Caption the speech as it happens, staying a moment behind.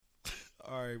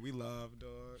All right, we love,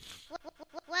 dog.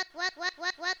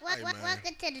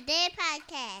 Welcome to the Dead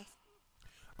Podcast.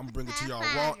 I'm bringing to y'all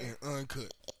raw and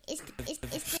uncut. It's the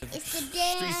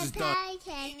Dead Podcast.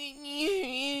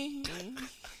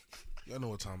 Y'all know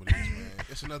what time it is, man.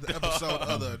 It's another episode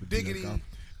of the Diggity.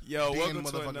 Yo, Den welcome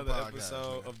to motherfucking another podcast,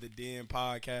 episode man. of the Den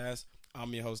Podcast.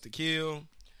 I'm your host, Akil.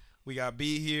 We got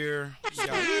B here.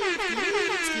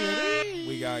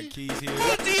 We got Keys here.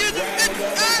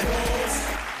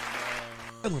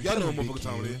 Y'all know what motherfucking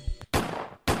time it is.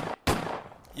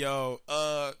 Yo,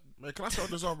 Man, can I start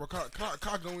this off? Bro? Can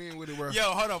I go in with it? Bro? yo,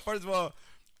 hold on. First of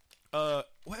all,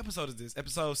 what episode is this?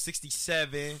 Episode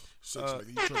 67. Nigga,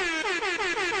 you tripping.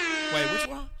 Wait, which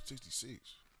one? 66.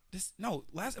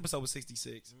 Last episode was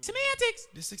 66. Semantics.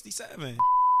 This 67.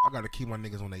 I gotta keep my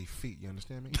niggas on their feet. You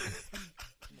understand me?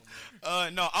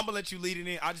 No, I'm gonna let you lead it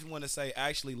in. I just want to say,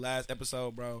 actually, last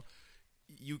episode, bro,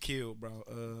 you killed, bro.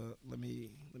 Let me.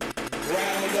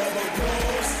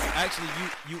 Actually,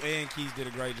 you and Keys did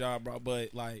a great job, bro.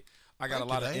 But like, I got a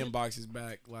lot of inboxes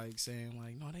back, like saying,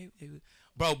 like, no, they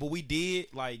bro. But we did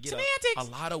like get a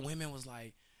lot of women was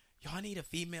like, y'all need a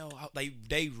female.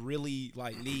 They really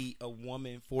like need a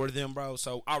woman for them, bro.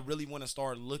 So I really want to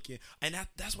start looking, and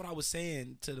that's what I was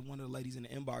saying to one of the ladies in the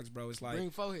inbox, bro. It's like, bring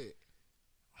forehead.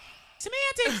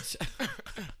 Semantics.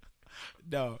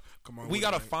 No, Come on, we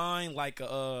gotta man. find like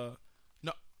a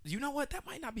no. You know what? That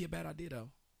might not be a bad idea though.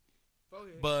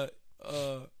 Forehead. But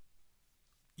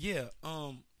yeah.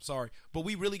 Sorry, but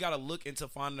we really gotta look into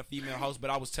finding a female host.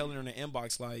 But I was telling her in the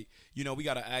inbox, like, you know, we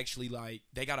gotta actually like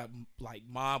they gotta like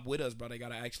mob with us, bro. They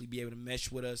gotta actually be able to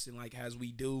mesh with us and like as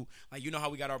we do, like, you know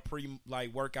how we got our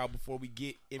workout before we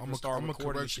get in and start I'm gonna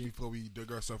recording. correct you before we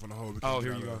dig ourselves in the hole. Oh,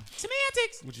 here you go.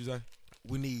 Semantics. What you say?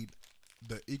 We need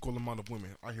the equal amount of women.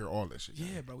 I hear all that shit.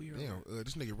 Yeah, bro. We heard. Damn,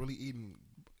 this nigga really eating.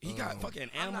 He got fucking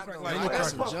I'm animal not crack. gonna Like, lie, I got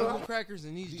crackers. some jungle crackers,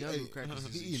 and these jungle crackers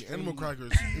is He eating extremely- animal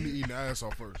crackers. He eating the ass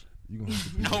off first. You gonna have to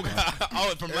do no, that. God.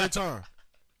 Oh, from Every last time.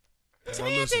 Bro,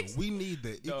 listen, we need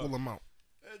the equal amount.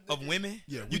 of women.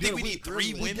 Yeah, You think we need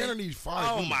three We gotta women? need 5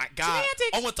 Oh women. my God!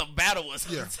 I want to battle us.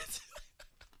 Yeah.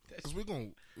 Cause we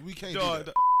can't do Dog,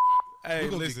 that. hey, We're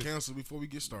gonna listen. get canceled before we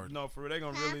get started. No, for real, they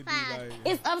gonna really be like.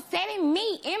 It's upsetting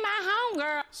me and my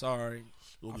homegirl. Sorry,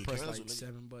 We'll I get pressed canceled, like nigga.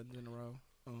 7 buttons in a row.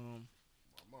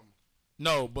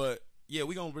 No, but yeah,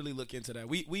 we gonna really look into that.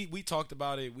 We talked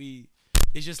about it.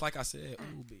 It's just like I said.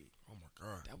 Ooh, B, Oh my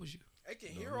God. that was you. They can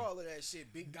hear all of that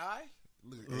shit, big guy.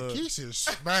 Look. Keith is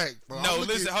smack, bro. No, I'm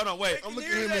looking- listen, hold on, wait. I'm looking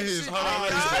hear at him that in his shit, hold on,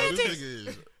 eyes. hold on. This nigga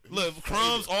is. Look,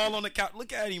 crumbs all on the couch.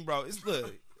 Look at him, bro. It's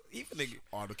look. He finna get.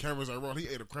 Oh, the cameras are wrong. He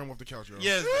ate a crumb off the couch, yo.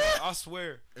 Yes, bro, I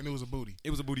swear. And it was a booty. It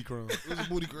was a booty crumb. It was a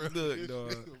booty crumb. Look, dog.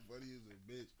 Buddy is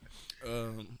a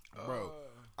bitch. Bro,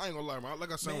 I ain't gonna lie, man.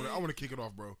 Like I said, Man. I want to kick it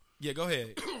off, bro. Yeah, go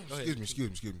ahead. Go ahead.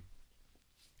 Excuse me.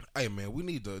 Hey, man, we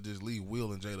need to just leave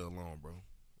Will and Jada alone, bro.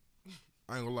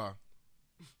 I ain't gonna lie.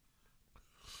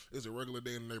 It's a regular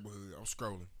day in the neighborhood. I'm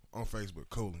scrolling on Facebook,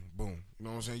 cooling, boom. You know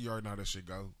what I'm saying? You already know how that shit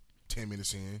go. 10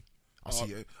 minutes in, I see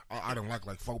it. I don't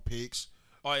like 4 pics.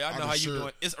 Oh yeah, I know how you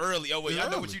doing. It's early. Oh wait, It's I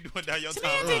know early. what you doing down your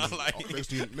Early. timeline. Like,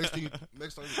 Next thing,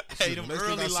 Hey, them next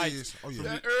thing early I see lights. is, oh yeah,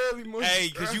 That early morning. hey,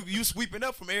 cause you sweeping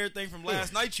up from everything from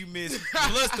last night you missed,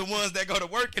 plus the ones that go to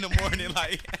work in the morning.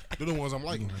 Like, they're the ones I'm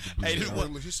liking. Hey, this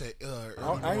one- She said, early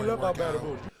I ain't morning love about bad workout.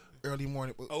 bullshit. Early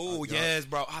morning. oh yeah. yes,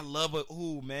 bro, I love it.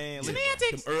 Ooh man, Yeah.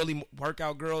 them early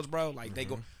workout girls, bro. Like they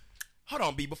go. Hold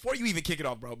on, B. Before you even kick it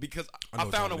off, bro, because I know I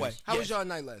what found a time it way. is. How Yes. was y'all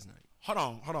night last night? Hold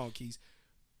on, Keys.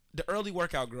 The early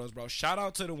workout girls, bro. Shout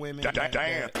out to the women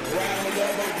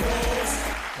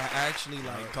that actually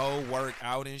like go work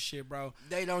out and shit, bro.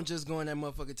 They don't just go in that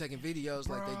motherfucker taking videos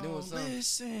like they doing something.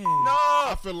 Listen.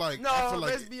 I feel like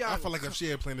let's be honest. I feel like if she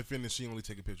had Planet Fitness, she only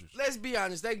taking pictures. Let's be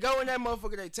honest. They go in that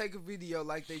motherfucker, they take a video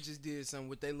like they just did something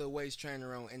with their little waist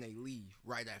trainer on, and they leave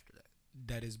right after that.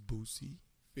 That is Boosie,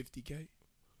 50K.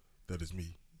 That is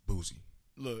me, Boozy,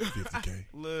 Look, 50K.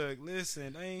 look,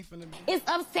 listen. They ain't finna. It's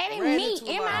upsetting Ran me into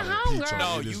and a my lot of homegirl. people.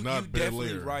 No, It is you not definitely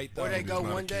Bel Air. right though. Or they It is go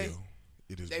not one a day. kill.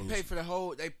 It is They Boozy. pay for the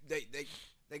whole.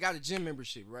 They got a gym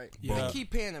membership, right? Yeah. They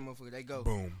keep paying that motherfucker. They go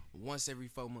Boom, once every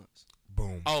 4 months.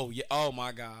 boom. Oh yeah. Oh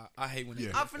my God. I hate when they.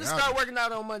 Yeah. I'm finna Yeah, start working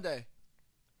out on Monday.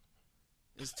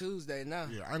 It's Tuesday now.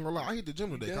 Yeah, I ain't gonna lie. I hit the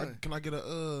gym today. done. Can I get a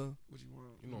What you want?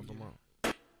 You know what I'm talking about?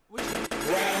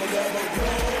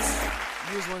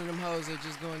 You was one of them hoes that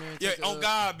just go in there and Yeah, take on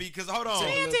God, because hold on,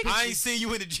 Semantics. I ain't seen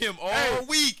you in the gym all Hey,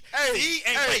 week. hey, See,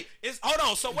 and hey. wait, it's hold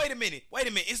on. So wait a minute.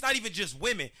 It's not even just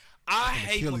women. I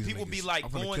hate when Achilles people be niggas. like I'm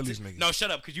from going Achilles to. niggas. No,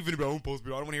 shut up, because you finna be like, I'm supposed to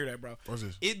be. I don't want to hear that, bro. What's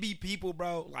this? It be people,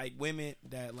 bro, like women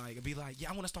that like be like, yeah,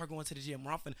 I want to start going to the gym.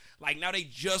 Or I'm finna, like now they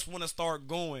just want to start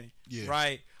going. Yeah.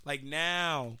 Right. Like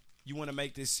now you want to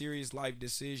make this serious life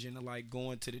decision of like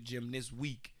going to the gym this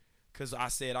week. Cause I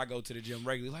said I go to the gym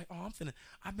regularly. Like, oh,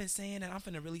 I've been saying that I'm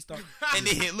finna really start. And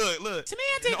then look.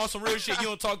 Semantics. On some real shit, you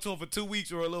don't talk to him for 2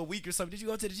 weeks or a little week or something. Did you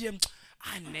go to the gym?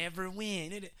 I never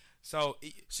win. So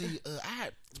See, I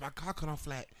had my car cut on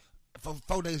flat for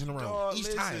 4 days in a row. Dog, Each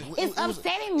listen. time. It's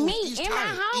upsetting me each and my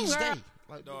time, each homegirl. day.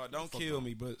 Like, dog, don't kill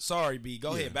me. But sorry, B.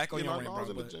 Go ahead. Back on you your know, rant, I was bro.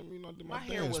 in the But gym, you know, did My my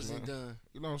hair dance, wasn't man. done.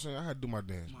 You know what I'm saying? I had to do my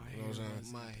dance. My You know what I'm hair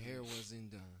saying? My hair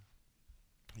wasn't done.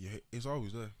 Yeah, it's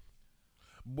always there.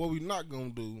 But what we not gonna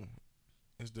do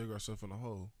is dig ourselves in a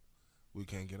hole we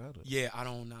can't get out of. yeah, I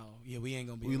don't know. Yeah, we ain't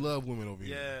gonna be. We love women over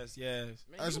here. Yes.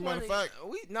 Man, As you a matter of wanna-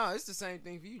 fact- no, it's the same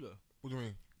thing for you though. What do you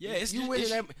mean? Yeah, it's you just, went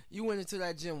it's, in that, you went into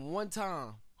that gym one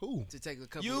time Who? to take a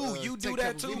couple. you take do a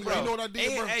that couple too, videos. bro. You know what I did,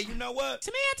 and, bro? Hey, you know what?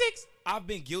 Semantics. I've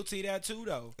been guilty of that too,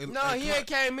 though. And- No, and he can ain't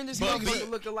came in this But- motherfucker but-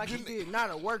 looking like he didn't- did. Not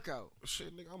a workout.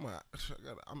 Shit, nigga,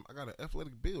 I got an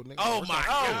athletic build, nigga. Oh Work my out.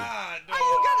 God, dog.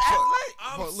 Oh, you got athlete.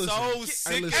 I'm But listen, so hey,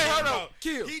 sick. listen. Hey, hold bro. on.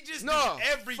 Kill. He just no, do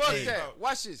everything. fuck that. Bro.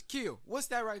 Watch this. Kill. What's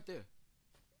that right there?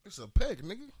 It's a peg,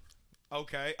 nigga.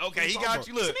 Okay, What he you got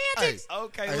talking you. Look, about? Hey,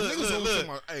 okay, hey, look, niggas look, always look. talking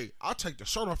about, hey, I'll take the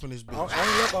shirt off in this bitch.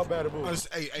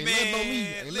 Ain't nothing on me.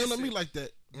 Ain't nothing on me like that.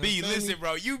 You B, understand listen, me?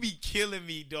 bro, you be killing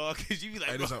me, dog, because you be like,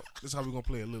 Hey, bro, this how we gonna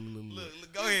play it. Look.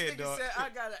 look, go ahead, Nigga dog. said I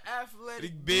got an athletic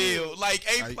Big Bill, like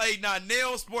ain't Hey. played not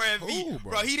nail sport at V, Who,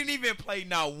 bro. bro? He didn't even play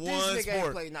not This one nigga ain't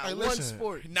sport, played not Hey, one listen.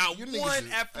 sport. not You niggas one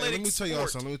is- athletic Hey, let me tell y'all sport,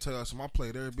 something. Let me tell y'all something. I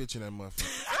played every bitch in that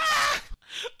motherfucker.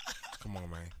 Come on,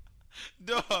 man.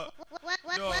 dog.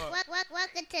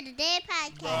 Welcome to the Dead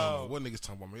Podcast. Bro. What niggas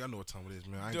talking about me? Y'all know what time it is,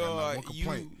 man. I ain't got Dog, no one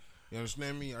complaint. You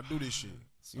understand me? I do this shit.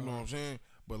 You know what I'm saying?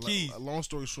 But Keith. long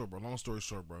story short, bro. Long story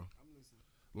short,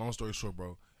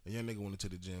 bro. A young nigga went into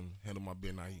the gym, handled my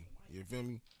bit naive. You feel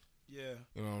me? Yeah,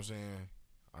 You know what I'm saying?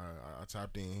 I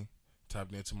tapped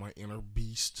into my inner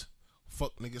beast.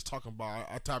 Fuck niggas talking about.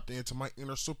 I tapped into my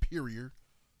inner superior.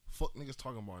 Fuck niggas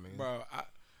talking about, nigga. bro.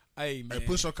 Hey, man, Hey,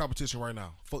 push your competition right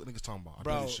now. Fuck niggas talking about. I do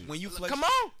bro. this shit. When you flex, Come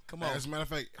on. come Hey, on, as a matter of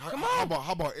fact,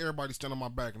 how about everybody stand on my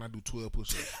back and I do 12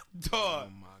 push-ups? dog, Oh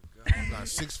my I got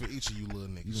 6 for each of you little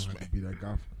niggas, man. be that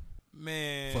guy.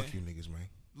 man. Fuck you niggas, man.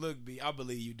 Look, B, I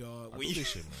believe you, dog. I When do you, this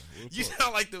shit, man. Real you talk.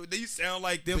 sound like you sound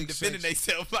like them Big defending sex.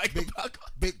 themselves like Big- about.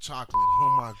 Big chocolate.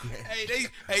 Oh my god.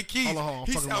 Hey, Keith, Hold on. I'm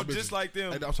he talking to my sound just bitches. like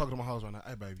them. Hey, I'm talking to my house right now.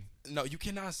 Hey, baby. No, you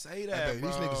cannot say Hey, that, baby.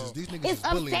 bro. These niggas It's is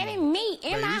bullying upsetting me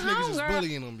Baby, and my these niggas is homegirl.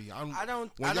 bullying on me. I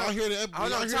don't. When I y'all don't, hear the I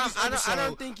don't, this I episode,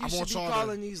 don't think you I should want be y'all to-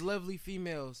 calling these lovely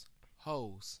females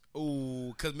hoes.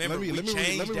 Ooh, because remember Let me we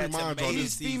changed let me that remind to y'all main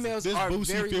this. These season. females This are Boosie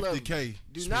very 50K. lovely.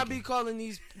 Do not be calling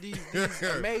these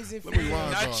amazing Let me females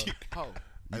remind Not y'all. you. hoe.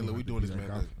 Hey, look, we doing this, man.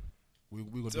 Look. We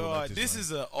gonna do it Dog, like this man.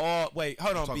 is a all. Wait,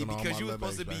 hold on, B, talking to all because my you were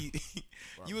little supposed to be, babes,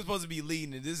 you were supposed to be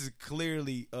leading, and this is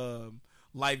clearly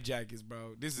life jackets,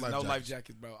 bro. This is Life no life jackets.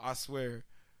 jackets, bro. I swear.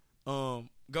 Go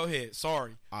ahead.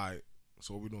 Sorry, All right.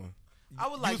 So what we doing? I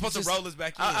would you like were supposed just, to roll us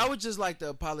back in. I would just like to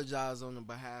apologize on the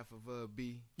behalf of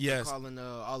B. Yes. For calling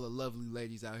all the lovely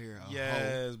ladies out here a hoe.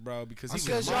 yes, bro, because he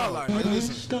Because was y'all wrong. are. Hey,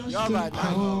 listen. Y'all are not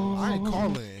hoes. I ain't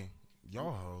calling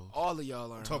y'all hoes. All of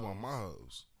y'all are. I'm talking hoes. about my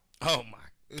hoes. Oh my.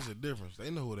 It's a difference. They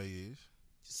know who they is.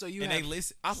 So you And have they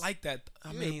listen. I like that.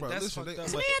 I Yeah, mean, bro, that's listen, fucked they-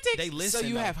 up. But they listen. so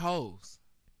you though. have hoes.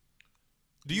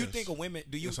 Do you Yes. think a women?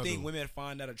 Do you Yes, I think do. women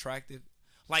find that attractive?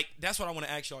 Like that's what I want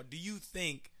to ask y'all. Do you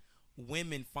think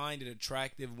women find it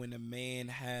attractive when a man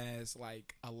has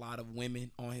like a lot of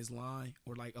women on his line,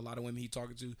 or like a lot of women he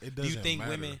talking to? It Do you doesn't think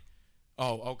matter. women?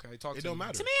 Oh, okay. Talk It to don't me.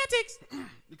 matter. Semantics.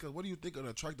 Because what do you think an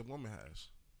attractive woman has?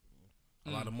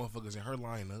 A lot of motherfuckers in her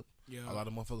lineup. Yeah. A lot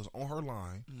of motherfuckers on her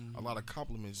line. Mhm. A lot of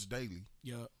compliments daily.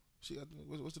 Yeah. She got,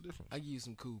 what's the difference? I give you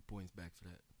some cool points back for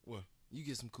that. What? You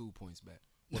get some cool points back.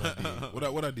 What I did?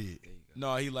 What I did? There you go.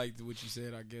 No, he liked what you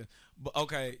said. I guess. But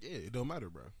okay. Yeah, it don't matter,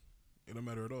 bro. It don't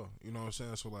matter at all. You know what I'm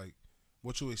saying? So like,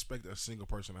 what you expect a single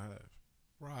person to have?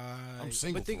 Right. I'm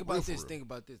single. But think for about real, this. for real. Think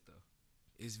about this though.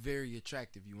 It's very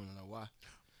attractive. You want to know why?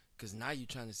 Because now you're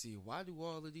trying to see why do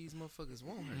all of these motherfuckers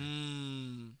want her?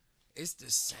 Mm. It's the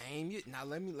same. Now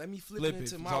let me flip Flip it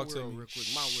into it. my Talk to world me. real quick.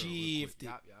 My world real Shift quick.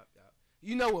 it. Yup.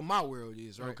 You know what my world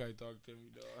is, right? Okay, talk to me,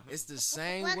 dog. It's the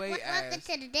same Welcome way as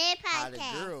to the Dead how the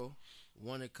Podcast. girl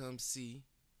want to come see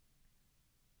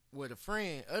what a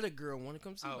friend, other girl want to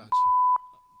come see Oh. about you.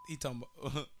 He talking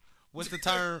about what's the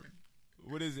term?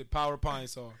 What is it? Power pine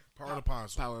saw. Power of the pine.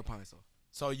 Power of Pine Saw.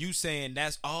 So you saying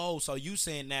that's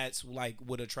like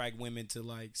would attract women to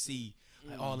like see,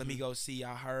 like, oh, let me go see.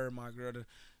 I heard my girl.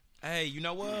 Hey, you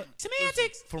know what?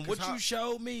 Semantics. From what you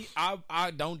showed me,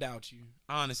 I don't doubt you,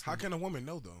 honestly. How can a woman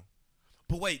know though?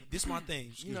 But wait, this is my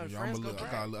thing. You know, friends go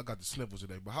brag. I got the sniffles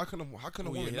today. But how can a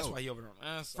woman know? That's why he over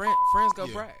there. Friends go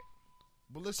brag.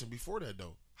 But listen, before that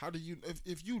though, how do you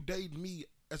if you date me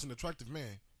as an attractive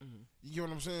man, you get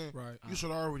what I'm saying? Right. You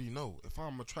should already know if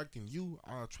I'm attracting you,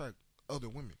 I attract other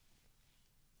women.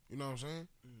 You know what I'm saying?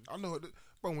 I know it,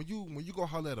 bro. When you go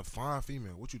holler at a fine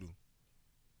female, what you do?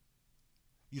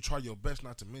 You try your best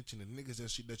not to mention the niggas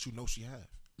that you know she have.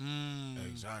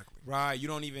 Exactly. Right. You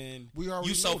don't even.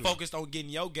 You so focused on getting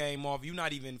your game off. You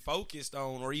not even focused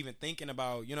on or even thinking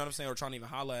about. You know what I'm saying? Or trying to even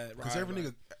holler at. Because every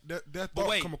nigga that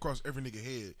thought come across every nigga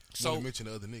head. So when mention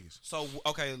the other niggas. So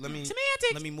okay, let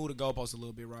me move the goalpost a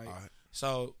little bit. Right. All right.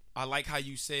 So I like how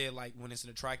you said like when it's an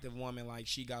attractive woman, like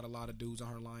she got a lot of dudes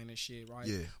on her line and shit, right?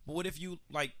 Yeah. But what if you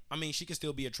like? I mean, she can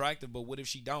still be attractive, but what if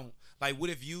she don't? Like,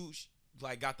 what if you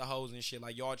like got the hoes and shit,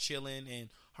 like y'all chilling and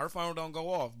her phone don't go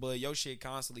off, but your shit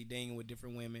constantly dinging with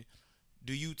different women?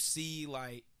 Do you see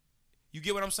like, you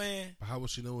get what I'm saying? But how would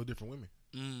she know with different women?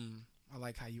 I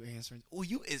like how you answering. Oh,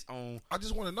 you is on. I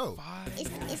just want to know.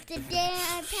 It's the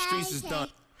damn Streets is done.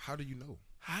 How do you know?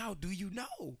 How do you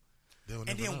know? And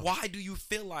then know. Why do you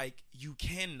feel like you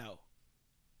can know?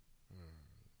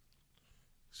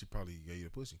 She probably gave you the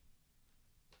pussy.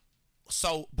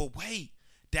 So, but wait.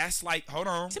 That's like, hold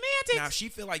on. Semantics. Now, if she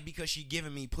feel like because she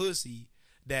giving me pussy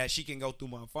that she can go through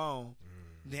my phone,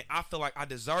 then I feel like I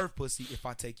deserve pussy if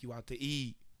I take you out to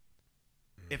eat.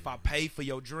 If I pay for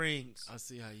your drinks. I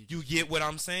see how you get what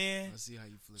I'm saying? I see how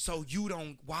you flip. So you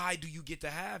don't, why do you get to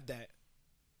have that?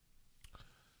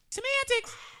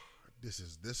 Semantics. This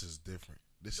is different.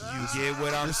 You get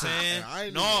what I'm saying?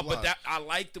 No, but that I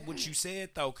liked what you said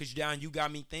though, because you got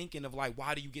me thinking of like,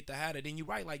 why do you get to have it? Then you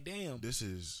right, like, damn. This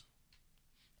is.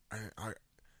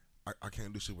 I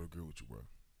can't do shit but agree with you, bro.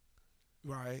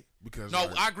 Right. Because no,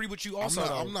 I agree with you also.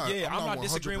 I'm not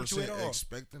disagreeing with you at all.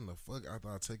 Expecting the fuck after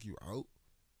I take you out.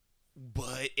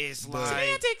 But it's like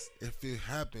semantics. If it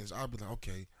happens, I'll be like,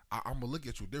 okay, I'm gonna look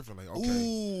at you differently. Okay,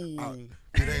 ooh.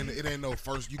 It ain't no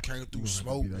first you came through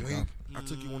smoke link. I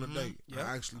took you on a date. Yep.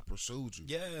 I actually pursued you.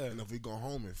 Yeah. And if we go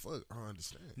home and fuck, I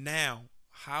understand. Now,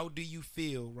 how do you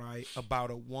feel right about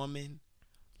a woman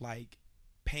like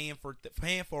paying for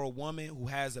a woman who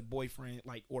has a boyfriend,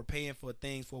 like, or paying for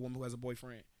things for a woman who has a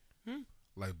boyfriend?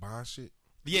 Like buying shit?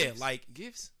 Yeah, gifts? like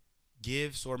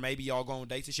gifts, or maybe y'all go on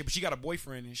dates and shit, but she got a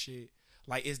boyfriend and shit.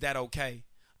 Like, is that okay?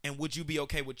 And would you be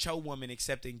okay with your woman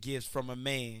accepting gifts from a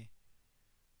man?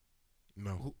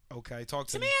 No. Okay, talk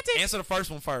to me. Answer the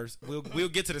first one first. We'll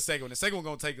get to the second one. The second one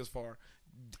gonna take us far.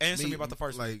 Answer me about the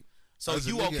first one. So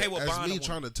you okay with buying me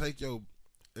trying to take your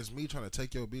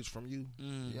bitch from you?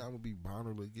 Yeah, I'm gonna be buying her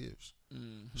little gifts.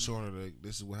 Showing her that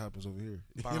this is what happens over here.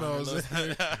 Buying you know what I'm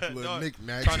saying? Little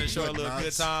knick-knacks. Trying to show a little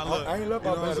good time. Look. I ain't look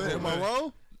about that. Am I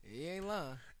wrong? He ain't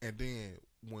lying. And then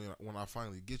when I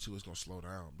finally get you, it's gonna slow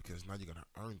down because now you're gonna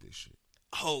earn this shit.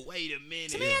 Oh, wait a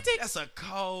minute. That's a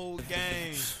cold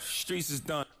game. Streets is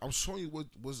done. I'm showing you what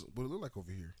it look like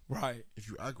over here. Right. If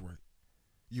you act right.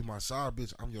 You my side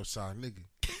bitch, I'm your side nigga.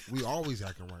 We always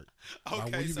acting right. Okay,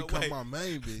 like when you become my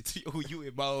main bitch. Who you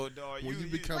involved, dog? When you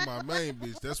become my main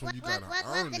bitch, that's when you gotta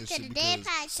earn this shit.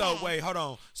 So wait, hold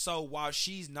on. So while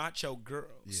she's not your girl,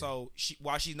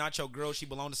 while she's not your girl, she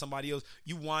belongs to somebody else.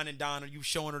 You whining down her, you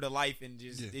showing her the life and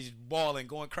just balling,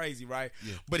 going crazy, right?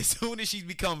 Yeah. But as soon as she's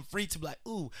become free to be like,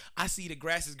 ooh, I see the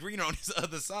grass is greener on this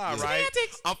other side, right?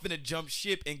 I'm finna jump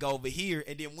ship and go over here,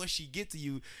 and then once she get to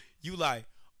you, you like,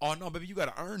 oh no, baby, you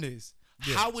gotta earn this.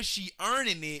 Yeah. How was she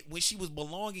earning it when she was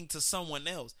belonging to someone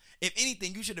else? If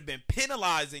anything, you should have been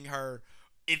penalizing her.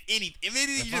 If anything,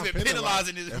 you should have been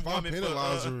penalizing this woman. If I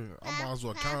penalize her, I might as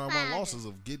well count out my losses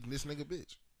of getting this nigga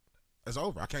bitch. It's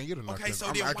over. I can't get her now. Okay,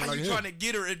 so then why you trying to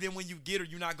get her, and then when you get her,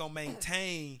 you're not gonna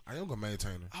maintain? I am gonna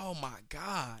maintain her. Oh my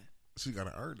God. She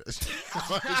gotta earn that shit.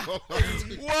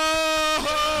 Whoa,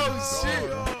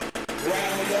 shit.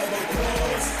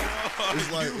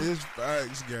 It's like, it's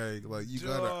facts, gang. Like, you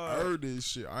gotta earn this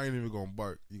shit. I ain't even gonna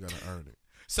bark. You gotta earn it.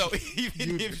 So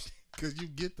even if, because you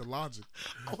get the logic.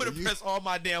 I would have pressed all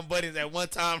my damn buttons at one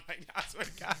time right now. I swear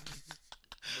to God.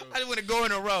 I didn't want to go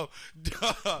in a row.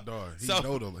 Dog,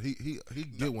 he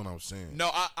get what I'm saying. No,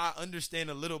 I understand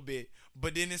a little bit,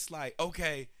 but then it's like,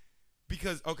 okay,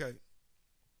 because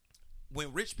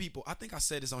when rich people, I think I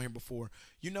said this on here before,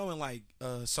 you know, in like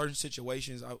certain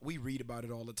situations, we read about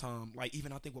it all the time. Like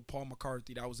even I think with Paul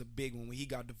McCarthy, that was a big one when he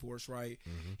got divorced, right?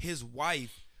 Mm-hmm. His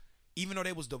wife, even though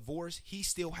they was divorced, he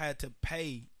still had to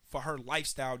pay for her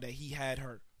lifestyle that he had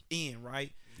her in,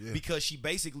 right? Yeah. Because she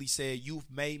basically said, you've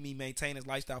made me maintain this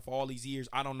lifestyle for all these years.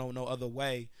 I don't know no other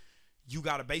way. You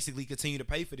got to basically continue to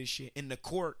pay for this shit. And the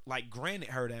court, like, granted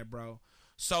her that, bro.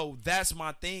 So that's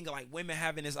my thing. Like, women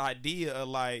having this idea of,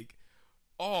 like,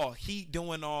 oh, he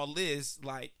doing all this,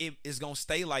 like, it is going to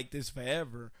stay like this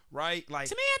forever, right? Like,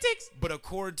 semantics. But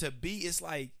according to B, it's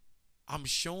like, I'm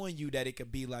showing you that it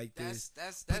could be like this.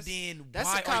 That's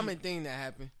why a common thing that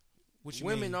happen. What you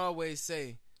Women mean? always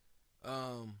say,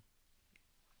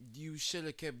 you should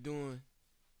have kept doing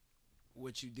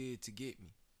what you did to get me.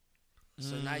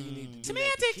 So now you need to do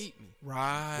that to keep me.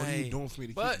 Right. What are you doing for me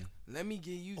to But keep me? let me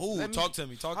give you. Oh, talk to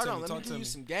me. Hold on, let me give you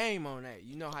some game on that.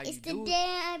 You know how It's you the do it.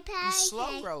 damn You pancake.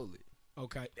 slow roll it.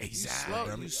 Okay. You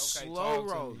Exactly. slow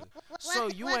roll it. So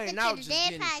you Welcome ain't to out the just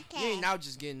damn getting. You ain't podcast. out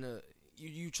just getting a.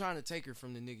 You trying to take her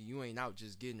from the nigga. You ain't out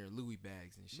just getting her Louis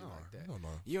bags and shit like that. No.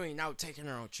 You ain't out taking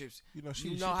her on trips. You know, she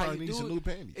You know how probably you needs do some it. new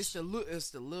panties. It's the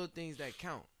little things that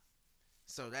count.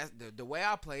 So that's the way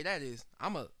I play that is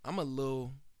I'm a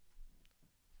little.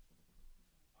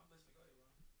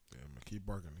 Yeah, man, keep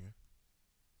barking, yeah.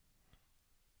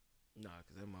 Nah,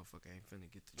 cause that motherfucker ain't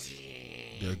finna get to.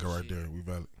 There you go right there. We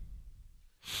valid.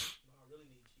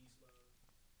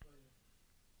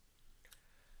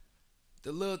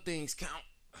 The little things count.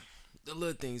 The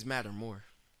little things matter more.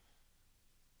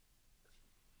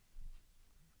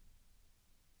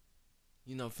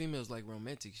 You know, females like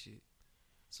romantic shit.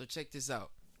 So check this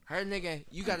out. Her nigga,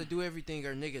 you gotta do everything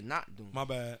her nigga not doing. My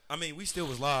bad. I mean, we still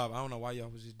was live. I don't know why y'all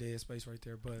was just dead space right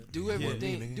there, but Do Yeah,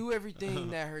 everything. nigga. Do everything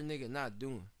that her nigga not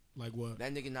doing. like what?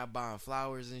 That nigga not buying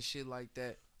flowers and shit like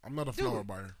that. I'm not a Dude. flower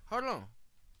buyer. Hold on.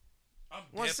 I'm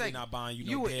One definitely second. not buying you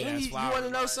You no were dead any. ass You flowers. want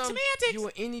to know right? something? You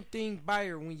were anything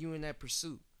buyer when you in that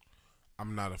pursuit.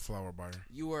 I'm not a flower buyer.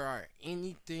 You are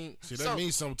anything. See, that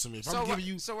means something to me. If I'm giving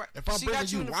you, if I'm she bringing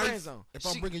got you you in the friend life, zone. if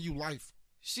I'm bringing you life,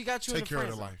 She got you Take in the care of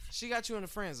friend the zone. life. She got you in the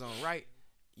friend zone, right?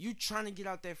 You trying to get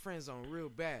out that friend zone real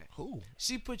bad. who?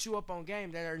 She put you up on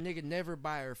game that her nigga never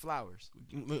buy her flowers.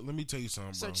 Let me tell you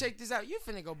something, So bro. check this out. You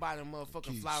finna go buy them motherfucking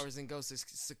Keys. flowers and go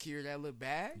secure that little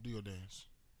bag? Do your dance.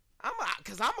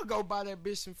 Cause I'm gonna go buy that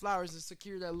bitch some flowers and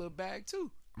secure that little bag too.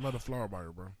 I'm not a flower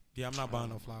buyer, bro. Yeah, I'm not buying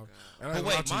no flowers. And I But ain't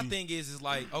gonna lie wait, to my you. thing is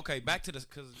like, okay, back to the,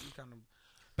 because you kind of,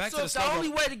 back So to the if the slow only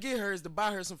roll. way to get her is to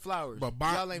buy her some flowers, But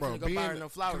y'all ain't finna go buy her no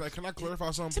flowers. Can I clarify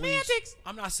something, please? Semantics.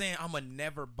 I'm not saying I'm gonna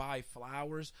never buy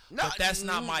flowers, No, but that's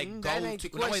not my that ain't the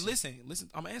go-to. No, wait, question. listen.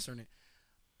 I'm answering it.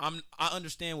 I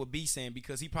understand what B's saying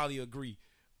because he probably agree.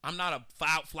 I'm not a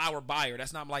flower buyer.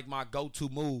 That's not like my go-to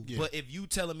move. Yeah. But if you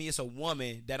telling me it's a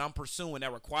woman that I'm pursuing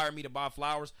that require me to buy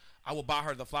flowers, I will buy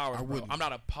her the flowers. I bro. wouldn't. I'm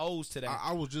not opposed to that.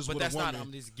 I was just but with that's a woman not.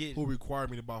 I'm just who getting. required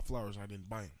me to buy flowers and I didn't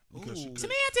buy them because Ooh.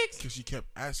 because she kept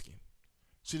asking.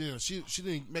 She didn't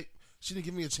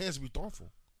give me a chance to be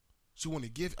thoughtful. She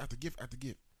wanted gift after gift after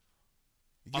gift.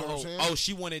 You get what I'm saying? Oh,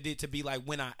 she wanted it to be like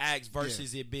when I asked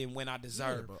versus it being when I Yeah,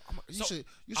 deserve. bro. You So, should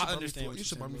I buy understand me, what you you're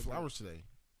should buy saying, me little bro. flowers today.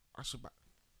 I should buy.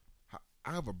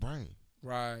 I have a brain.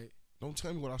 Right. Don't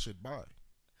tell me what I should buy.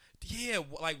 Yeah.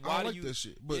 Like I why don't do like you? this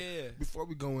shit. But yeah. before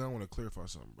we go in, I want to clarify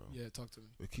something, bro. Yeah. Talk to me.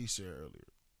 What Keith said earlier.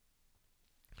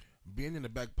 Being in the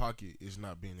back pocket is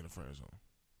not being in the friend zone.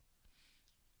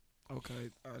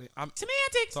 Okay. I'm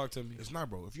semantics. Talk to me. It's not,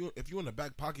 bro. If you're in the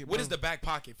back pocket, What bro, is the back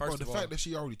pocket? First bro, the of all, fact that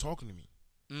she already talking to me.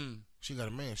 she She got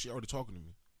a man. She already talking to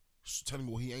me. She's telling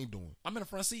me what he ain't doing. I'm in the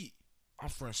front seat. I'm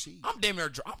front seat. I'm damn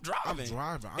near. I'm driving. I'm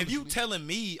driving. If you honestly. telling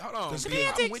me, hold on, That's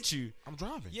yeah, good. I'm with you. I'm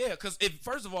driving. Yeah, because if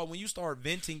first of all, when you start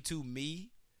venting to me,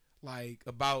 like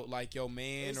about like your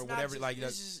man It's or not whatever, just- like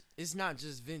that. it's not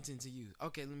just venting to you.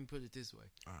 Okay, let me put it this way.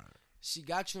 All right. She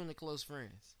got you in the close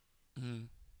friends. Mhm.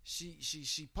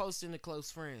 She posted in the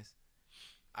close friends.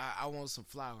 I want some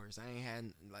flowers. I ain't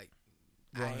had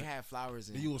I Right. ain't had flowers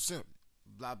and You a simp.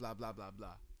 blah blah blah blah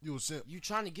blah. You a simp. You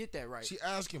trying to get that right? She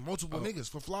asking multiple niggas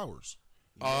for flowers.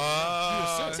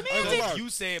 Semantics. Like, You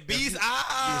saying you B's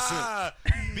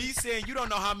B saying you don't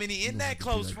know how many in that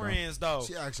close friends though.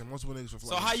 She asking multiple niggas for So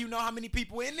flowers. how you know how many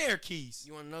people in there, Keys?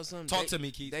 You want to know something? Talk to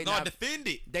me, Keys. They No, not, defend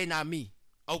it. they not me.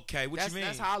 Okay, what you mean?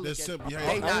 That's how I look That's at simple. it. Yeah,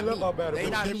 They yeah. not me. They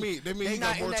not They me. mean They he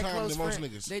not got more in that time close than most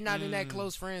friend- niggas. They not in that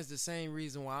close friends the same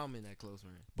reason why I'm in that close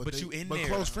friend. But you in there,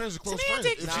 close though. friends are close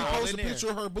Semantics. friends. If she Nah, posts a in there. picture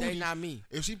of her booty, They not me.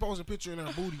 if she posts a picture in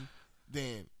her booty,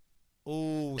 then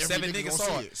Ooh, every 7 nigga niggas gonna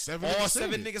saw see it. it. Seven All niggas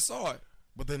 7 seen it. niggas saw it.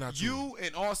 but they're not You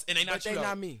and all, and they not But they you though.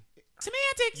 not me.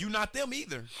 Semantics. You not them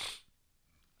either.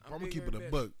 I'm gonna bigger keep it a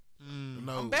and buck. Mm.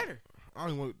 No, I'm better. I don't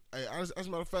even want. Hey, as a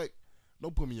matter of fact,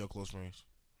 don't put me in your close friends.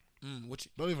 What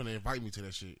you? Don't even invite me to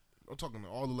that shit. I'm talking to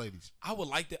all the ladies. I would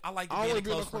like that. I like to I be want in to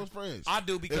be close close friends. I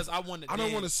do because I want to. I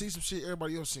don't want to see some shit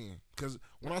everybody else seeing. Because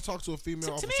when I talk to a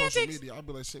female off of social media, I'll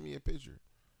be like, send me a picture,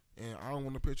 and I don't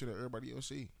want a picture that everybody else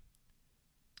see.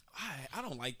 I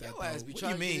don't like that. Your though. ass be What do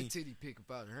trying you to mean? get a titty pic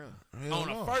about her. On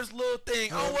no. the first little thing.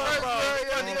 No, Oh, what,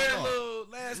 bro? no. Little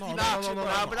last No, picture, no,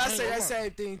 bro. But I I say ain't that gonna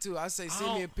same thing too. I say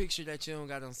send me a don't- picture that you don't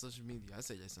got on social media. I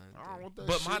say that same I don't thing. want that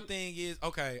But shit. my thing is,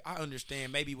 okay, I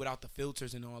understand maybe without the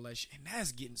filters and all that shit, and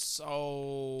that's getting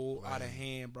so out of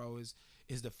hand, bro.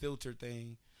 Is the filter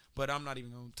thing? But I'm not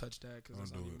even gonna touch that because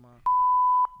that's not Don't do even it. mine.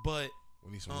 But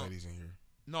We need some ladies in here.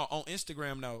 no, on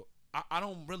Instagram though, I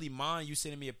don't really mind you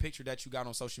sending me a picture that you got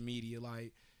on social media.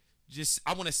 Like, just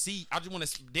I want to see. I just want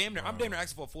to damn near. I'm damn near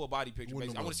asking for a full body picture.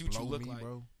 Wouldn't Basically. I know want to see what you blow look me, like.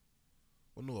 bro.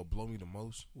 What know what blow me the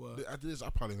most? What? After this, I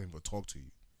probably don't even talk to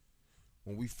you.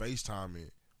 When we FaceTime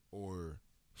it, or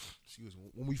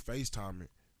when we FaceTime it,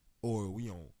 or we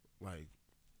on like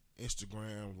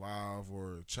Instagram live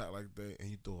or chat like that, and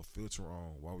you throw a filter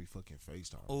on while we fucking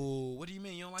FaceTime. Oh, what do you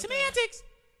mean you don't like Semantics.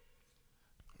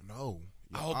 No.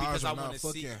 Your Oh, eyes because I are not want to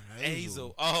see fucking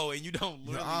Hazel. Oh, and you don't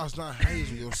Your really. eyes not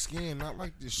hazel. Your skin not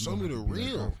like this. Show me the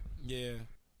real. Yeah.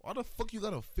 Why the fuck you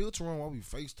got a filter on while we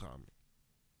FaceTime?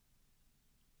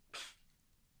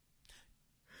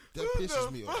 That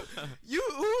pisses me off.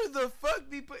 Who the fuck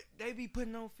they be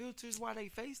putting on filters while they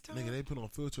FaceTime? Nigga, they put on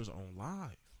filters on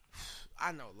live.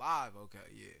 I know live, okay,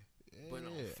 yeah. But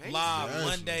on FaceTime, Live Yes.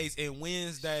 Mondays and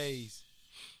Wednesdays.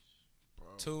 Bro,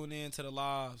 Tune in to the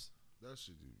lives. that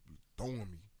shit be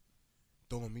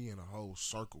throwing me in a whole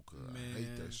circle. Cause I hate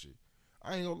Man. that shit.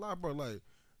 I ain't gonna lie, bro. Like,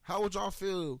 how would y'all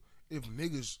feel if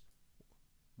niggas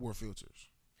wore filters?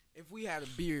 if we had a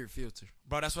beard filter,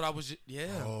 Bro, that's what I was yeah.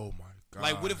 Oh my god.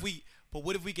 Like what if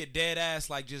we could dead ass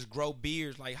like just grow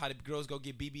beards like how the girls go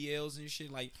get BBLs and shit,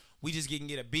 like we just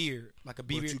get a beard, like a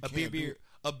beard, you a can't beard,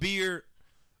 a beard,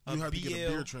 a you have to get a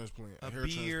BL, beard transplant, a hair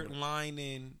beard transplant.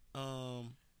 lining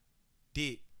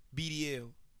dick, BDL.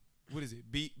 What is it?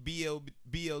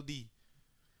 BLD.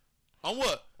 On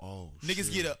what? Oh,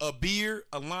 Niggas shit. get a beard,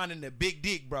 a line in the big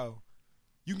dick, bro.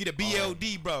 You can get a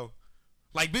BLD, bro.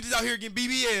 Like bitches out here getting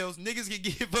BBLs, niggas can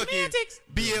get fucking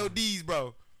BLDs,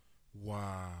 bro.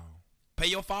 Wow. Pay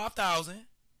your $5,000, Go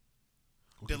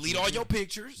get delete you a all your beard.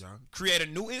 pictures, Yeah. create a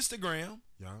new Instagram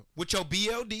Yeah. with your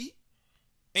BLD,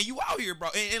 and you out here, bro.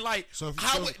 And like, So if-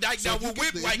 how so- would like so now if you with get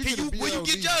whip, the- like if you can get you a where you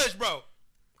get BLD, judged, bro?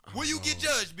 I Where you don't get know.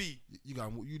 judged, B? You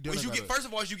got you When done. you get first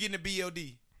of all, you getting a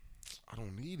BLD. I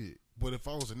don't need it. But if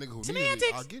I was a nigga who needed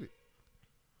it, I'll get it.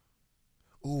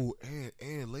 Ooh,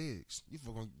 and legs. You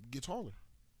fucking get taller.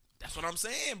 That's what I'm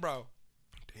saying, bro.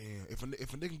 Damn. If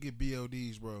a nigga get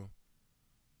BLDs, bro.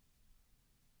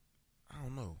 I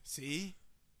don't know. See?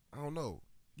 I don't know.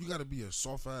 You gotta be a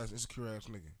soft ass, insecure ass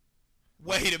nigga.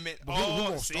 Wait a minute. But who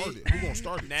gonna see? start it? Who gonna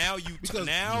start it? Now you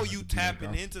Because- you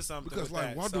tapping into something Because with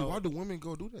like, that. why do women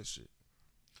go do that shit?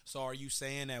 So are you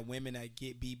saying that women that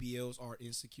get BBLs are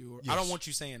insecure? I Yes. don't want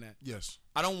you saying that. Yes.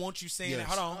 I don't want you saying that.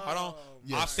 Yes. Hold on.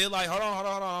 Yes. I feel like hold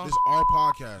on. This is our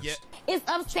podcast. Yeah. It's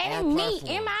Our upsetting me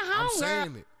platform. in my I'm home, girl.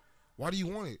 saying it. Why do you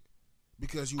want it?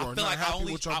 Because you I are feel not like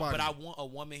happy with your body. but I want a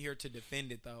woman here to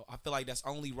defend it though. I feel like that's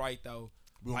only right though.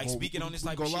 We'll Like go- speaking on this we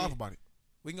type go of live shit. about it.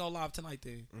 We can go live tonight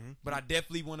then. Mhm. But I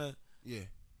definitely want to Yeah.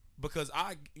 because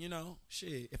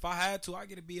shit. If I had to, I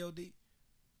get a BLD.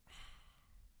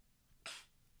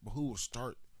 But who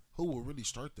will really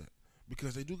start that?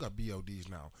 Because they do got BLDs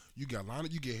now. You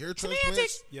got you get hair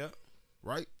transplants, Yep.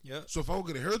 right? Yep. So if I go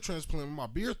get a hair transplant with my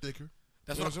beard thicker,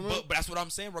 That's you know what I'm, what I'm saying? but that's what I'm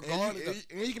saying. and Regardless,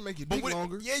 you can make your but dick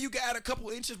longer, yeah, you can add a couple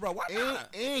inches, bro. Why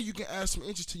not? and you can add some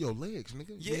inches to your legs,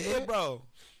 nigga. You know Yeah, that? bro.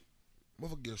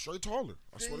 Motherfucker get straight taller.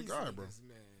 I swear to God, bro.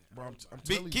 Man. Bro, I'm telling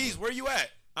Big you. Keys, bro. where you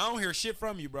at? I don't hear shit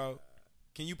from you, bro.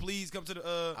 Can you please come to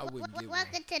the I wouldn't get one.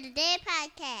 Welcome to the Dead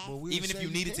Podcast. But we ain't even if saying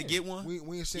you needed to can. get one?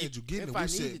 We ain't saying you getting If it. I We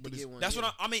said, needed but to it's, get one, That's yeah.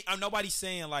 what I mean. I'm nobody's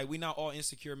saying like we not all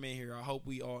insecure men here. I hope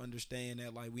we all understand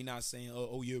that. Like we not saying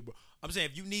oh yeah, bro. I'm saying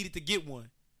if you needed to get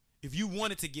one, if you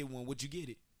wanted to get one, would you get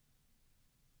it?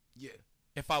 Yeah.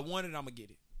 If I wanted, I'm gonna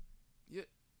get it. Yeah.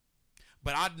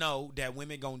 But I know that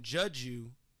women gonna judge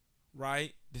you,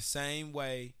 right? The same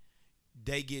way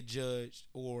they get judged,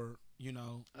 or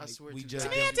I like, swear we to judge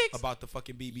God. them Semantics. about the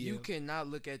fucking BBL. You cannot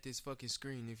look at this fucking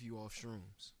screen if you off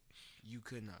shrooms. You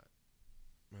could not.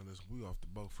 man, listen, we off the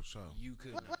boat for sure. You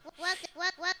could not.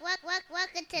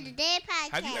 Welcome to the Dead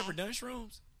Podcast. Have you ever done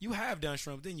shrooms? You have done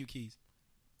shrooms, didn't you, Keys?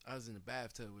 I was in the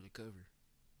bathtub with a cover.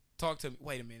 Talk to me.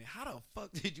 Wait a minute. How the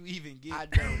fuck did you even get? I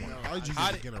don't know. How did you How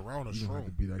even did- get around a You don't have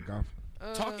to shroom? be that guy.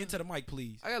 Talk into the mic,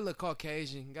 please. I got a little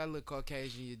Caucasian.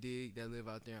 You dig, that live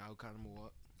out there in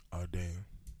Oconomowoc. Oh damn.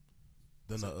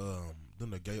 Then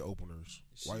the gay openers.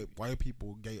 White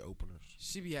people gay openers.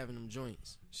 She be having them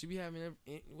joints. She be having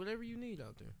whatever you need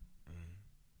out there. Mm.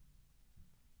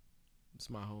 It's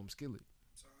my home skillet.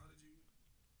 So how did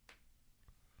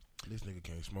you? This nigga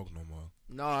can't smoke no more.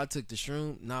 No, I took the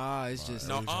shroom. Nah, it's just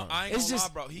No, I ain't It's gonna just-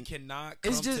 lie, bro. He cannot.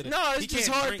 Come it's just to the, no. It's he just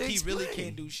can't hard drink. to He explain. really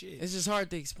can't do shit. It's just hard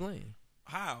to explain.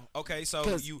 How? Okay, so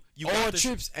 'Cause you all got the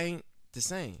trips ain't the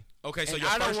same. Okay, so And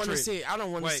your I don't first want to trip. sit. I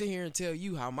don't want to Wait. sit here and tell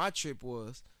you how my trip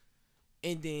was,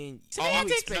 and then you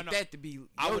Semantics. expect No. that to be your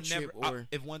I would trip. never. Or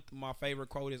If my favorite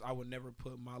quote is, "I would never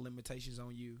put my limitations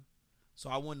on you," so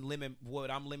I wouldn't limit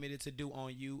what I'm limited to do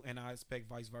on you, and I expect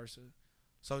vice versa.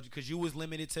 So because you was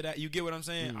limited to that, you get what I'm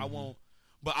saying? I won't.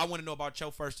 But I want to know about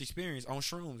your first experience on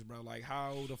shrooms, bro. Like,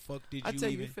 how the fuck did I you tell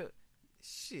even? you,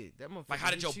 shit. That motherfucker. Like, how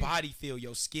did your hit you. body feel?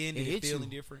 Your skin did It it hit feel you.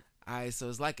 any different? All right, so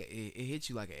it's like it hit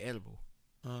you like an edible.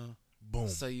 Boom.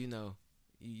 So you know,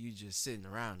 you just sitting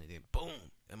around and then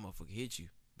boom, that motherfucker hit you.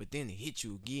 But then it hit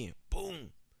you again,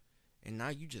 boom, and now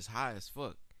you just high as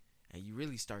fuck, and you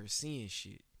really start seeing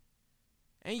shit,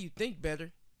 and you think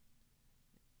better.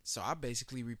 So I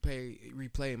basically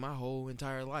replayed my whole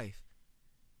entire life,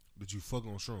 Did you fuck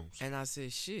on shrooms? and I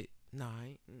said, shit, nah,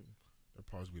 I ain't. That'd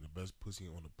probably be the best pussy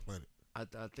on the planet. I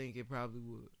think it probably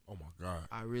would. Oh my god.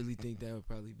 I really think that would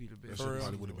probably be the That best. shit real?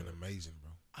 probably would have been amazing,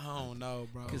 bro. I don't know,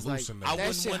 bro. Because like Hallucinate. I That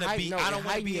wouldn't shit want to heighten- be. no, I it don't want to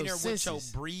heighten be in your there with your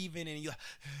senses. breathing and you,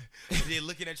 then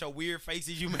looking at your weird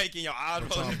faces you making your eyes But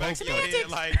roll y'all in the back both of your know. head.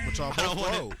 Like, But y'all I don't both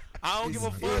want know. to. I don't give a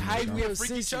It's- fuck. it heighten We your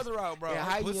freak each senses. other out, bro. It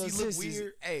heighten your Pussy look senses.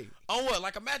 weird. Hey, On what?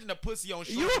 Like, imagine a pussy on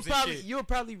you shrooms would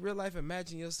probably real life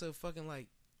imagine yourself fucking like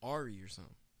Ari or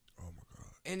something, Oh my god.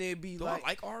 and it'd be Do I like,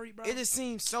 like Ari, bro? it just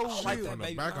seems so I like real. that From the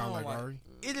baby. back, I I don't like like- Ari.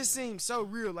 It just seems so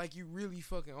real, like you really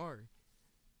fucking Ari.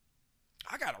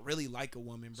 I gotta really like a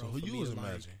woman, bro. So who for you me was to, like,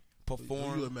 imagine?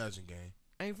 perform. Who you imagine, gang?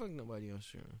 I ain't fucking nobody on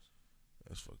shrooms.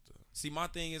 That's fucked up. See, my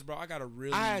thing is, bro, I gotta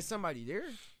really. I had somebody there.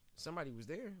 Somebody was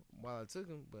there while I took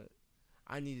him, but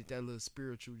I needed that little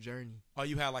spiritual journey. Oh,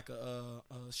 you had like a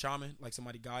shaman, like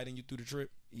somebody guiding you through the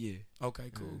trip. Yeah.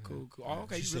 Okay, cool. Oh,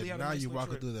 okay, She you really said, had a now nice you little walking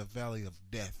trip. through the valley of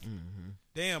death.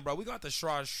 Damn, bro, we got the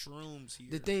Shra shrooms here.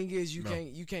 The thing is, No.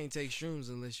 you can't take shrooms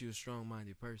unless you're a strong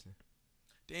minded person.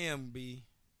 Damn, B.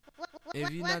 If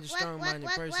you're not a strong-minded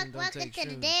person, don't welcome take to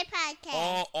the shrooms. Dead Podcast.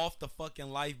 All off the fucking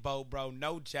lifeboat, bro.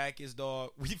 No jackets,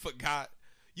 dog. We forgot.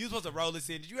 You supposed to roll this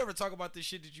in. Did you ever talk about this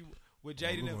shit? Did you with Oh,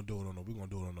 Jaden? we're gonna do it on the. We're gonna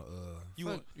do it on the. You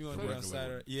Fuck- want you want fuck to do it on regular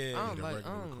Saturday? one. Yeah. I don't the like.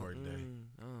 regular recording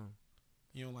day.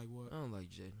 You don't like what? I don't like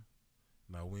Jaden.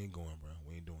 No, we ain't going, bro.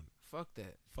 We ain't doing it. Fuck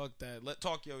that. Fuck that. Let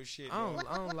talk your shit. I don't-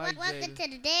 Bro. like welcome Jada. to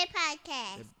the Dead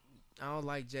Podcast. I don't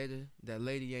like Jada. That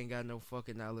lady ain't got no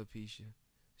fucking alopecia.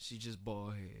 She just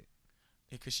bald head.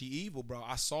 Cause she evil, bro.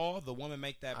 I saw the woman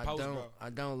make that post, bro. I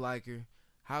don't like her.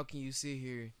 How can you sit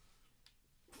here?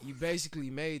 You basically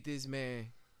made this man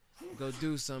go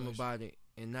do something about it,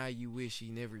 and now you wish he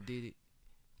never did it.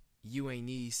 You ain't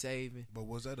need saving. But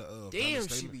was that a valid Damn, she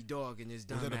statement? be dogging this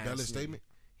dumb Was that a ass valid nigga. statement?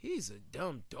 He's a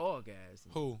dumb dog ass.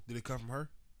 nigga. Who? Did it come from her?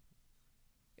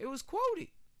 It was quoted.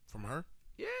 From her?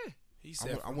 Yeah. He I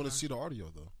said. want from to her. see the audio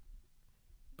though.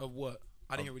 Of what?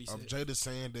 I didn't hear what he Of said. Jada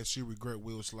saying that she regret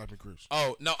Will slapping Chris.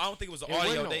 Oh no, I don't think it was the It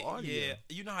wasn't audio. no audio. Yeah,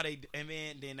 you know how they and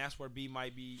then that's where B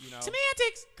might be, you know,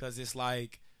 Semantics. because it's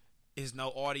like it's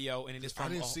no audio and it is I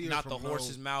from didn't see it not the from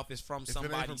horse's mouth. It's from If it ain't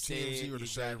somebody from said. TMZ or the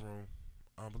Shade exact- Room,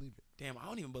 I don't believe it. Damn, I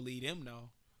don't even believe him though.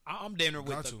 I'm damn near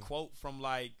with Got the to. quote from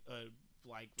like Twitter.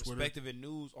 respective and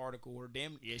news article or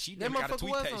damn she That never got to motherfucker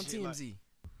tweet was that on shit. Like, TMZ.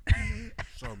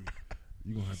 Show me.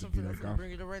 You gonna have to I'm be finna that guy.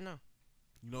 bring it up right now.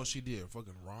 You know she did.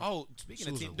 Fucking wrong. oh, speaking She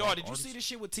of was a T, rock dog, did you artist. see this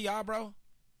shit with T.I., bro?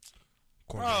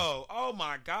 Corn Bro, oh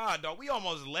my God, dog, we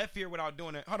almost left here without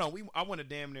doing it. Hold on, I want to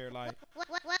damn near like.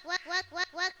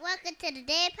 Welcome to the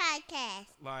Dead Podcast.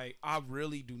 Like, I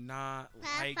really do not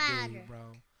like Father. dude, bro.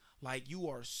 Like, you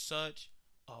are such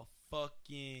a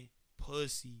fucking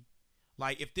pussy.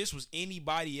 Like, if this was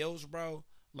anybody else, bro,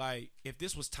 like, if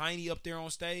this was Tiny up there on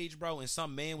stage, bro, and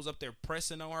some man was up there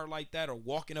pressing on her like that or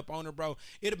walking up on her, bro,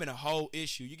 it'd have been a whole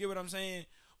issue. You get what I'm saying?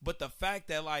 But the fact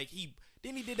that, like, he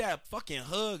did that fucking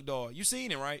hug, dog. You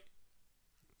seen it, right?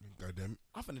 God damn it.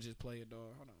 I'm finna just play it, dog.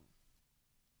 Hold on.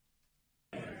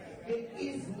 It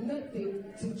is nothing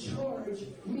to charge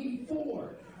me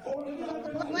for. Welcome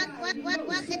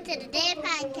to the Dead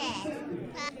Podcast.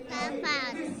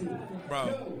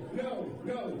 Father.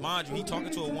 Bro, mind you, he talking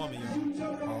to a woman,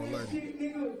 yo. Oh,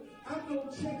 lady. I'm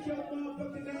gonna check your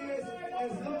motherfucking ass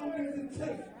as long as it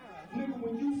takes. Nigga,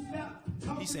 when you stop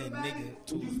talking He said about nigga it,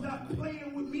 too when you stop fucking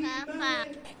playing with me, Father.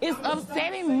 It's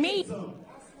upsetting me.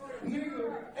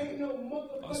 nigga, ain't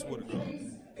no I swear to motherfucking God.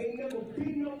 case, ain't never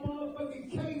been no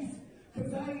motherfucking case, cause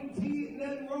Cause I ain't did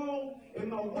nothing wrong, and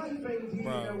my wife ain't did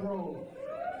Bro. nothing wrong.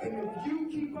 And if you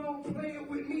keep on playing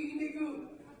with me, nigga,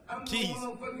 I'm Keys,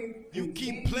 gonna motherfucking you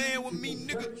keep playing with me,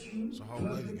 nigga. It's a whole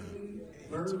lady game.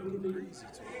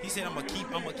 He said, "I'm gonna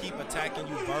keep attacking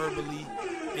you verbally,"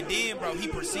 and then, bro, he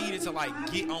proceeded to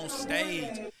like get on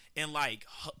stage and like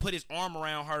put his arm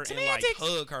around her and like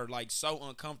hug her like so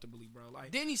uncomfortably, bro.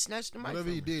 Like, Then he snatched the mic. Whatever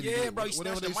from he her. did, Yeah, bro, he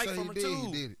whatever snatched the they mic say from he her, did, too.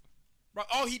 he did it. bro,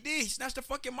 oh, he did. He snatched the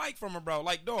fucking mic from her, bro.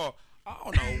 Like, dog, I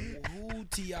don't know who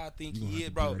T.I. think he is,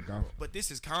 bro. But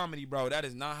this is comedy, bro. That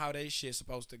is not how that shit's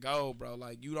supposed to go, bro.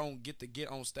 Like, you don't get to get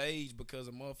on stage because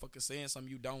a motherfucker saying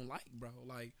something you don't like, bro.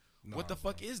 Like, what the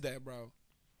fuck is that, bro?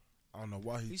 I don't know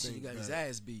why He should think have got his that.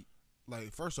 ass beat.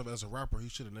 Like, first off, as a rapper, he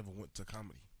should have never went to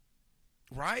comedy.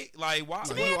 Right? Like, why?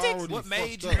 Like, you already What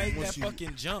made fucked you up make once that you-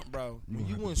 fucking jump, bro? When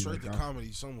you went straight to comedy,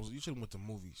 you should have went to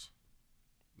movies.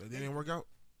 That didn't work out.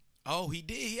 Oh, he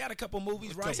did. He had a couple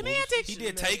movies, right? couple movies. He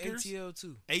did Takers, ATL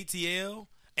too. ATL.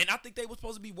 And I think they were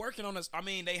supposed to be working on this. I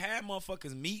mean, they had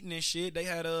motherfuckers meeting and shit. They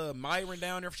had Myron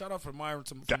down there. Shout out for Myron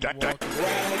from Milwaukee.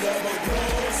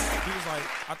 He was like,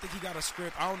 I think he got a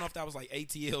script. I don't know if that was like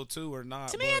ATL 2 or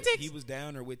not. But he was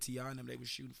down there with T.I. and them. They was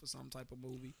shooting for some type of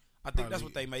movie. I think that's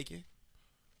what they making.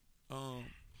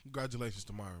 Congratulations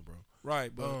to Myron, bro.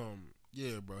 Right, but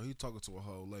Yeah, bro. He talking to a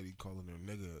whole lady, calling her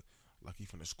nigga like he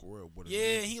finna square up with her.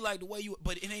 yeah, he like the way you,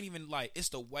 but it ain't even like, it's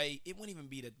the way, it wouldn't even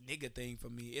be the nigga thing for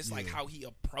me. It's like Yeah. how he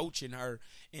approaching her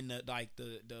and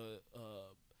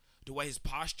the way his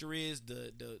posture is,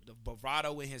 the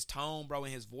bravado in his tone, bro,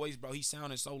 in his voice, bro. He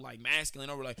sounding so like masculine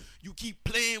over like, you keep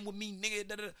playing with me, nigga.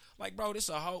 Da, da, da. Like, bro, this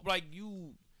a whole, like,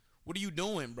 you, what are you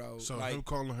doing, bro? So like, him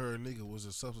calling her a nigga was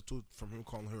a substitute from him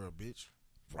calling her a bitch.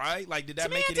 right? Like, did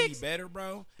that make it any better,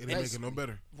 bro? It didn't make it no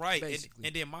better. Right. Basically.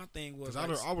 And then my thing was,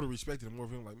 Because like, I would have respected it more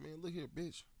if him like, man, look here,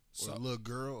 bitch. Or So- a little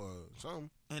girl or something.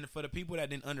 and for the people that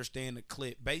didn't understand the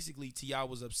clip, basically T.I.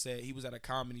 was upset. He was at a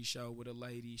comedy show with a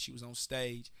lady. She was on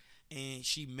stage, and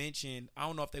she mentioned, I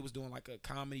don't know if they was doing like a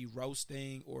comedy roast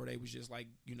thing or they was just like,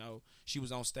 you know, she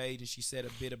was on stage and she said a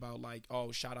bit about like,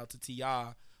 oh, shout out to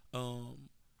T.I.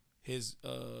 His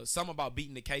something about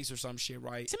beating the case or some shit,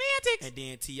 right? Semantics. And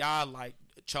then T.I. like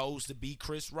chose to be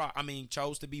Chris Rock. I mean,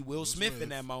 chose to be Will Smith in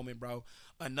that moment, bro.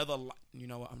 Another, you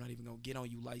know what? I'm not even gonna get on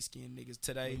you light skinned niggas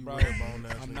today, bro. red-bone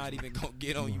ass I'm not niggas. even gonna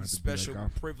get on you have to be special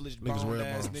like, privileged niggas bone red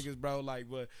ass bones. niggas, bro. Like,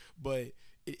 but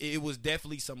it was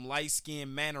definitely some light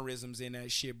skinned mannerisms in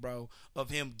that shit, bro,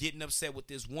 of him getting upset with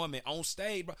this woman on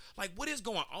stage, bro. Like, what is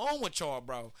going on with y'all,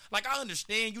 bro? Like, I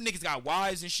understand you niggas got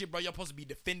wives and shit, bro. Y'all supposed to be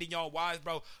defending y'all wives,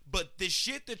 bro. But the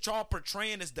shit that y'all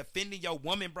portraying as defending your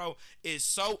woman, bro, is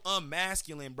so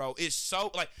unmasculine, bro. It's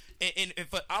so like, and if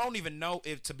I don't even know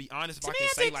if, to be honest, if I can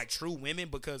say like true women,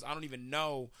 because I don't even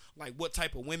know like what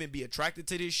type of women be attracted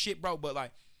to this shit, bro. But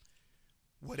like,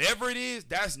 whatever it is,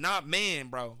 that's not man,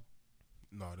 bro.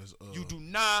 No, this You do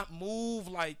not move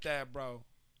like that, bro.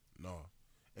 no.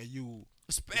 And you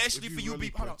Especially if for you really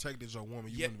be, hold on, protected your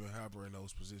woman, you Yeah. wouldn't even have her in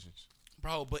those positions.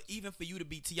 bro. But even for you to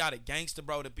be T.I. the gangster,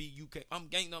 bro, to be you, I'm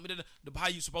gang, no, the how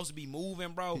you supposed to be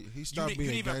moving, bro. He you stopped didn't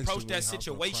being even gangster approach when that he hopped on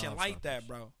situation Crime like that, Stoppers.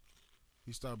 bro.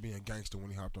 He stopped being gangster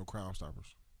when he hopped on Crime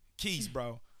Stoppers. Keys,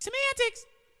 bro. Semantics.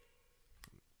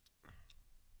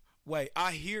 Wait,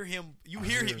 I hear him. You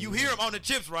hear him. You hear him on the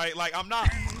chips, right? Like, I'm not.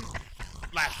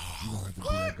 Like,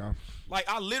 what? Like,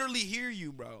 I literally hear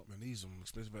you, bro. Man, these some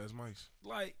expensive ass mics.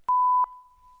 Like,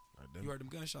 Like, them- you heard them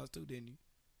gunshots too, didn't you?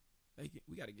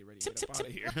 We got to get ready to get up out of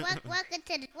here. Welcome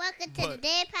to the But-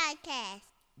 Dead Podcast.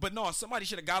 But no, somebody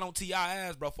should have got on T.I.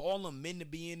 ass, bro. For all them men to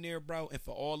be in there, bro, and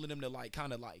for all of them to like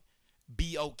kind of like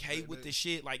be okay with the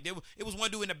shit. Like it was one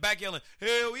dude in the back yelling,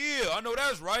 "Hell yeah, I know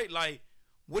that's right." Like,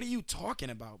 what are you talking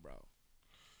about, bro?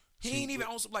 He See, ain't even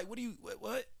on some like. What do you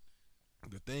what?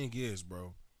 The thing is,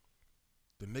 bro,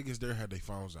 the niggas there had their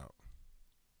phones out.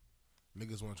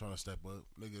 Niggas weren't trying to step up.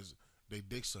 Niggas, they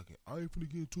dick sucking. I ain't finna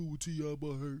get into it with T.I.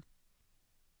 about her.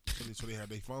 So they had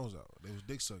their phones out. They was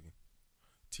dick sucking.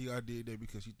 T.I. did that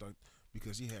because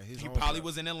he had his. He home probably crowd.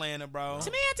 was in Atlanta, bro.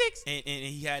 Semantics. And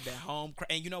he had that home.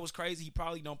 And you know what's crazy? He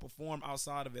probably don't perform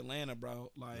outside of Atlanta,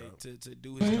 bro. Like to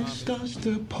do his comedy.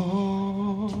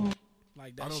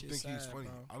 Like that I don't shit think he's sad, funny.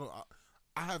 bro.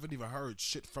 I haven't even heard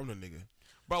shit from the nigga,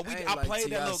 Bro, I ain't I like played that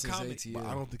T.I. little since comedy. ATL. but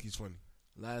I don't think he's funny.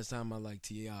 Last time I liked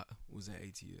T.I. was in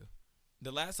ATL.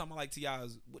 The last time I like T.I.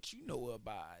 is what you know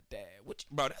about that.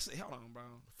 Bro, that's it. Hold on, bro.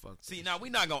 Fuck. See, that now shit. we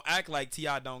not gonna act like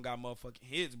T.I. don't got motherfucking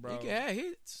hits, bro. He can have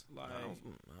hits. Like, I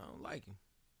don't like him.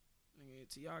 nigga,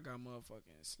 T.I. got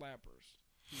motherfucking slappers.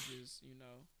 He just, you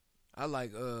know. I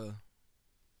like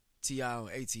T.I. on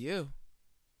ATL.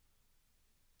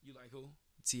 You like who?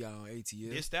 T.I. on ATL.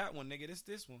 This that one, nigga.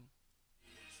 This one.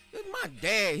 This my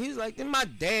dad. He's like, this my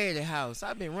dad's house.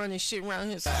 I've been running shit around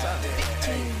here since I was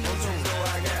 15 years old.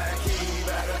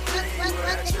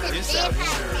 This out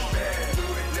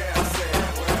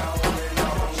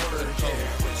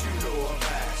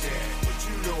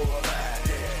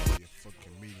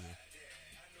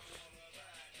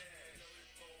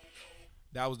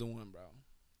That was the one, bro.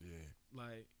 Yeah.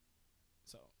 Like,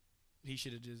 so he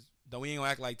should have just. Though we ain't gonna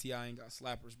act like T.I. ain't got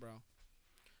slappers, bro.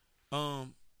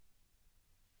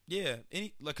 Yeah.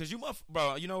 Cause you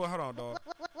bro. You know what? Hold on, dog.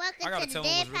 I gotta tell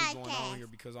them what's really going on here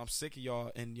because I'm sick of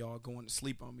y'all and y'all going to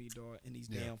sleep on me, dog, in these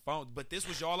damn phones. But this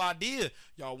was y'all idea.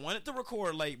 Y'all wanted to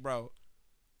record late, bro.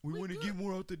 We want to get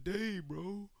more out the day,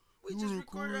 bro. We just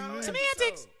recorded our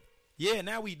semantics. Yeah,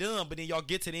 now we done. But then y'all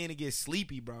get to the end and get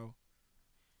sleepy, bro.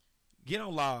 Get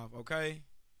on live, okay?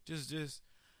 Just.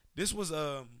 This was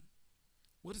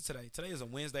what is today? Today is a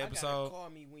Wednesday episode.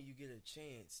 Call me when you get a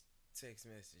chance. Text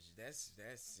message. That's.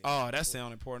 Oh, that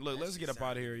sound important. Look, let's get up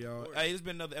out of here, y'all. Hey, it's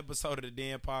been another episode of the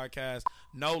Dan Podcast.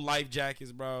 No life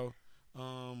jackets, bro.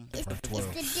 It's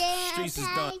the Dan Streets is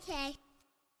done. Podcast.